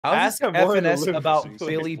Ask FNS about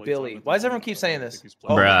Bilibili. Why does everyone keep saying this?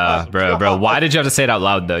 Bro. Why did you have to say it out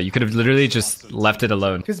loud though? You could have literally just left it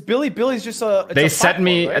alone. Because Bilibili's just a. They sent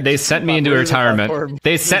me. Right? They sent me into retirement.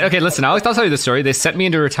 They sent. Okay, listen. I'll tell you the story. They sent me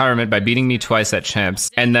into retirement by beating me twice at champs,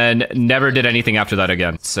 and then never did anything after that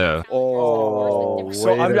again. So.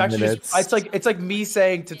 So I'm actually. It's like me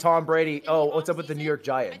saying to Tom Brady, "Oh, what's up with the New York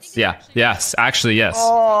Giants?" Yeah. Yes. Actually, yes.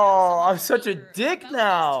 Oh, I'm such a dick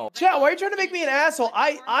now. Chat, why are you trying to make me an asshole?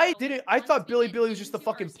 I didn't. I thought Bilibili was just the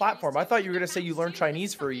fucking platform. I thought you were gonna say you learned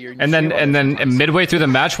Chinese for a year. And then midway through the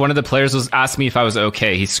match, one of the players asked me if I was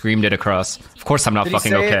okay. He screamed it across. Of course, I'm not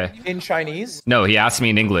fucking okay. In Chinese? No, he asked me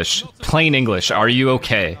in English, plain English. Are you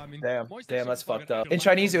okay? Damn, that's fucked up. In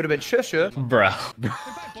Chinese, it would have been shusha. Bro.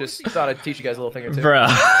 Just thought I'd teach you guys a little thing or two. Bro.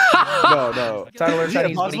 No. Time to learn Is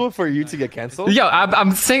Chinese. it possible for you to get canceled? Yo,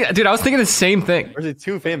 I'm saying, dude, I was thinking the same thing. Or is he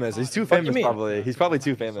too famous? He's too famous, probably. He's probably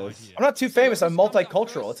too famous. I'm not too famous. I'm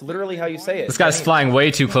multicultural. It's literally how you say it. This guy's flying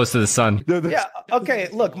way too close to the sun. Yeah, okay,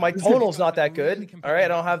 look, my tonal's not that good. All right, I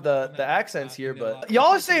don't have the accents here, but y'all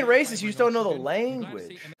are saying racist. You just don't know the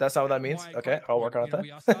language. That's not what that means. Okay, I'll work on it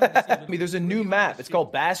then. I mean, there's a new map. It's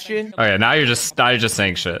called Bastion. Oh yeah, now you're just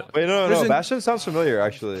saying shit. Wait, no. Bastion sounds familiar,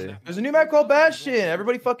 actually. There's a new map called Bastion.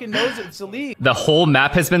 Everybody fucking knows it. It's a leak. The whole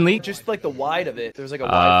map has been leaked? Just like the wide of it. There's like a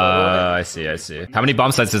wide photo of it. I see. How many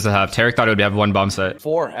bomb sites does it have? Tarek thought it would have one bomb site.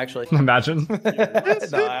 4, actually. Imagine. No,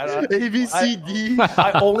 I don't. A, B, C, D.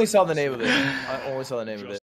 I only saw the name of it.